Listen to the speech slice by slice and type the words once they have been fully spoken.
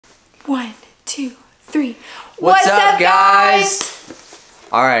1, 2, 3. What's up, guys?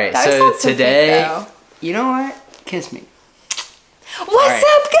 All right, so today, so you know what? Kiss me. What's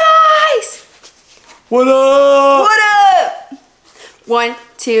up, guys? What up? What up? 1,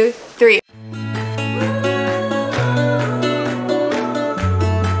 2, 3.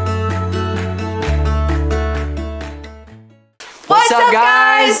 What's up,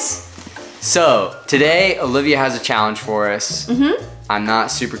 guys? So today, Olivia has a challenge for us. I'm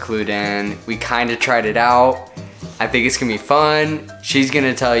not super clued in. We kind of tried it out. I think it's gonna be fun. She's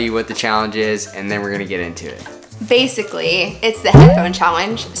gonna tell you what the challenge is, and then we're gonna get into it. Basically, it's the headphone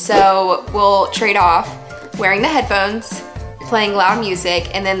challenge. So we'll trade off wearing the headphones, playing loud music,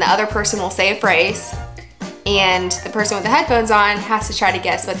 and then the other person will say a phrase, and the person with the headphones on has to try to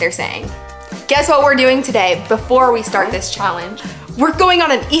guess what they're saying. Guess what we're doing today before we start this challenge? We're going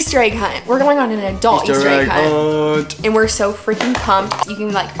on an Easter egg hunt. We're going on an adult Easter egg hunt. And we're so freaking pumped. You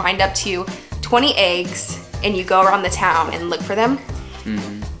can like find up to 20 eggs and you go around the town and look for them.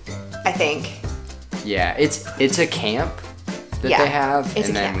 I think. Yeah, it's a camp that they have,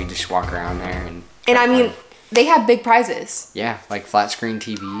 and then we just walk around there and I mean, they have big prizes. Yeah, like flat screen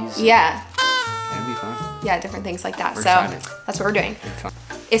TVs. Yeah. That'd be fun. Yeah, different things like that. We're so excited. that's what we're doing.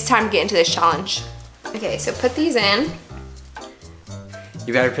 It's time to get into this challenge. Okay, so put these in.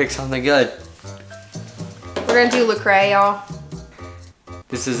 You better pick something good. We're gonna do Lecrae, y'all.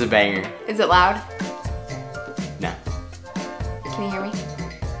 This is a banger. Is it loud? No. Can you hear me?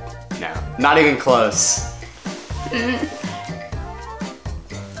 No. Not even close.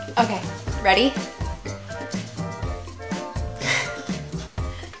 Okay, ready?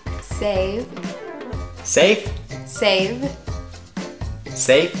 Save. Safe? Save.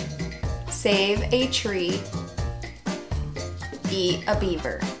 Safe? Save a tree. Eat a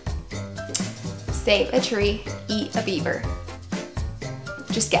beaver. Save a tree. Eat a beaver.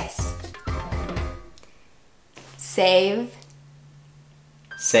 Just guess. Save.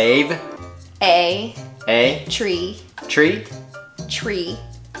 Save. A. Tree. Tree. Tree?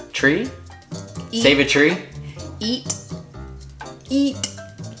 Eat. Save a tree? Eat. Eat.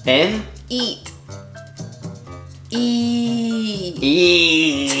 In? Eat. Eat.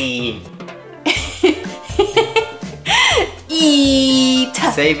 Eat. Eat.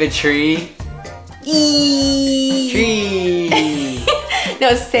 Save a tree? Eat. Tree.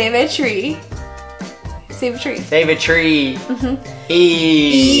 No, save a tree. Save a tree. Save a tree.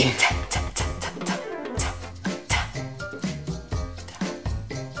 Eat. Eat.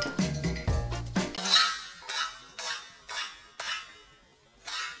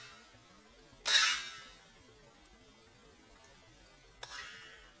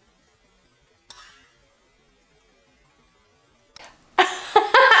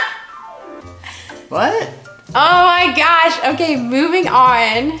 What? Oh my gosh. Okay, moving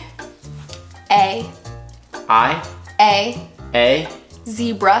on. A.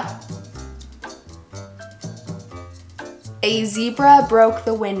 Zebra. A zebra broke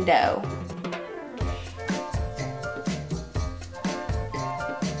the window.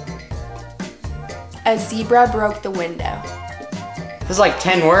 A zebra broke the window. That's like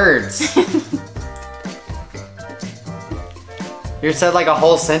 10 words. You said like a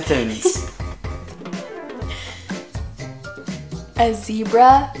whole sentence. A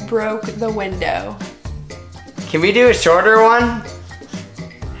zebra broke the window. Can we do a shorter one?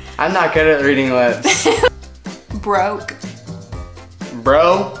 I'm not good at reading lips. Broke.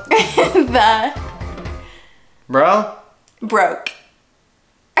 Bro? The. Bro? Broke.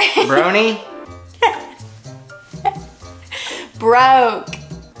 Brony? Broke.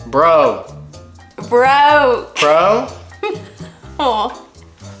 Bro? Broke. Pro? Oh.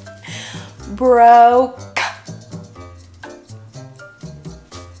 Broke.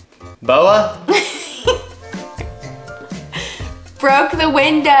 Boa? Broke the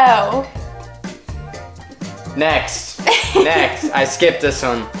window. Next. Next. I skipped this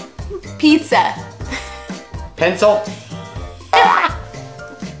one. Pizza. Pencil?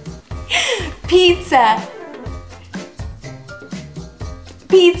 Pizza.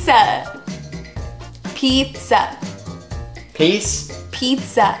 Pizza. Pizza. Peace?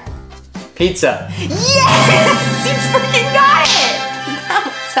 Pizza. Pizza. Yes! You freaking got it!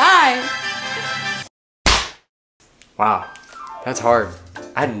 About time. Wow. That's hard.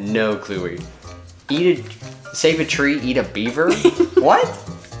 I had no clue where save a tree, eat a beaver? What?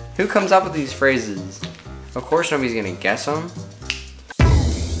 Who comes up with these phrases? Of course nobody's gonna guess them.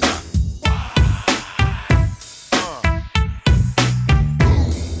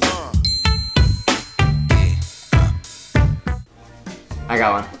 I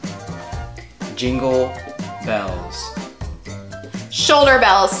got one. Jingle bells. Shoulder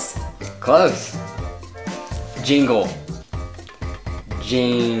bells. Close. Jingle.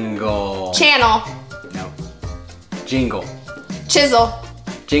 Jingle. Channel. No. Jingle. Chisel.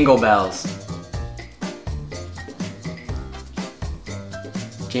 Jingle bells.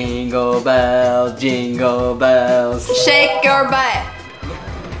 Jingle bells, jingle bells. Shake your butt.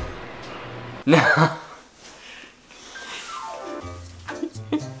 No.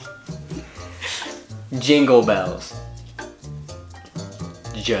 Jingle bells.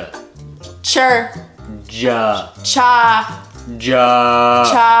 J. Chur. Ja. Cha. Ja.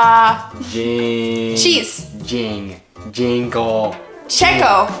 Cha. Jing. Cheese. Jing. Jingle.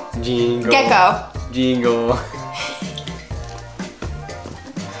 Checo. Jingle. Gecko. Jingle.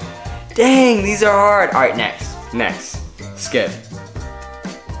 Dang, these are hard. All right, next. Skip.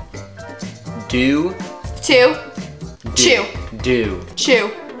 Do. Two. Chew. Do.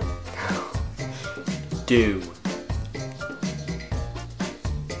 Chew. Do.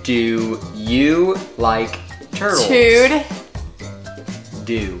 Do you like turtles? Tood.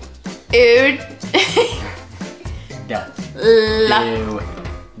 Do. Ood. Da. La. Do.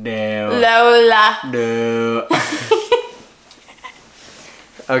 Do. Lola. Do.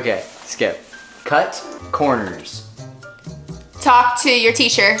 Okay, skip. Cut corners. Talk to your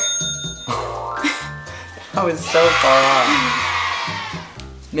teacher. That was so far off.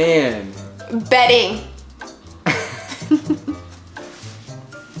 Man. Bedding.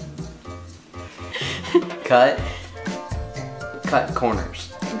 Cut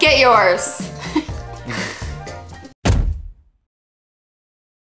corners. Get yours.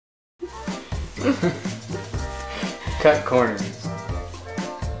 Cut corners.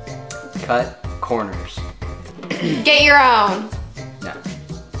 Cut corners. Get your own. No.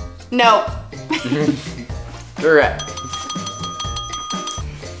 Nope. Correct.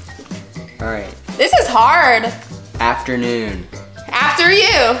 All right. This is hard. Afternoon. After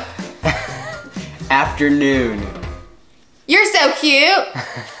you. Afternoon. You're so cute.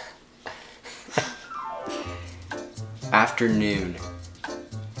 Afternoon.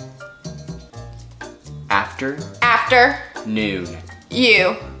 After. After Noon.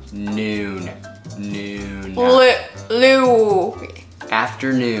 you. Noon. Noon. Lou.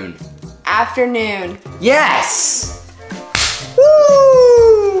 Afternoon. Afternoon. Yes!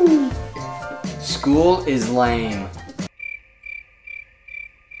 Woo! School is lame.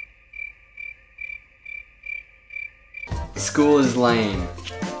 School is lame.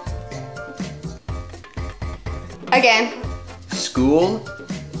 Again. School.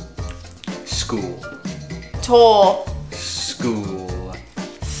 School. Toll. School.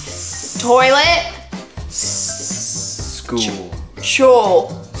 Toilet. School. Troll.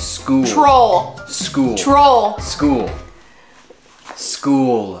 School. Troll. School. Troll. School.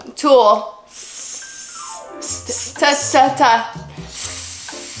 School. Tool. Ta.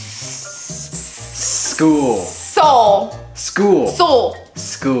 School. Soul. School. Soul.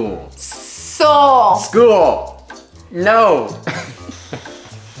 School. Soul. School. No.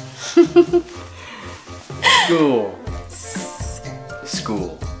 School.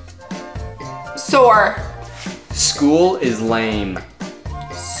 School. Sore. School is lame.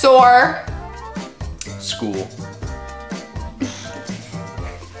 Sore. School.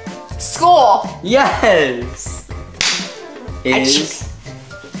 School. Yes. Is.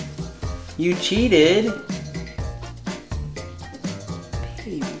 You cheated.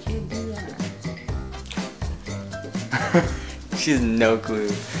 Babe, you can't do that. She has no clue.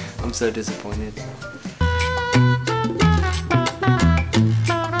 I'm so disappointed.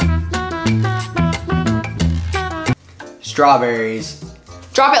 Strawberries.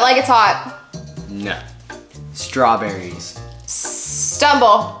 Drop it like it's hot. No. Strawberries.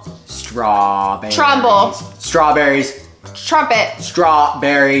 Stumble. Strawberries. Trumble. Strawberries. Trumpet.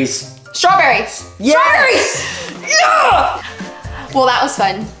 Strawberries. Strawberries. Yes! Strawberries. Yeah! Well, that was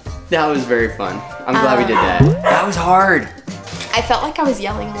fun. That was very fun. I'm glad we did that. That was hard. I felt like I was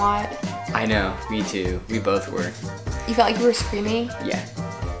yelling a lot. I know, me too. We both were. You felt like you were screaming? Yeah,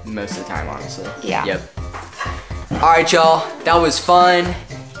 most of the time, honestly. Yeah. Yep. All right, y'all, that was fun.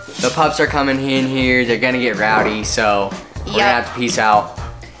 The pups are coming in here. They're gonna get rowdy, so we're gonna have to peace out.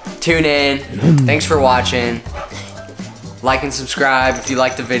 Tune in. Thanks for watching. Like and subscribe if you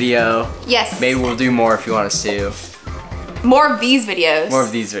liked the video. Yes. Maybe we'll do more if you want us to. More of these videos. More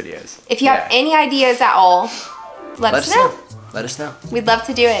of these videos. If you have any ideas at all, let us know. Let us know. We'd love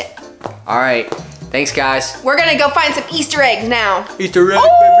to do it. All right. Thanks, guys. We're gonna go find some Easter eggs now. Easter egg,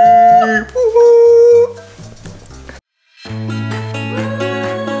 baby. Woo-hoo.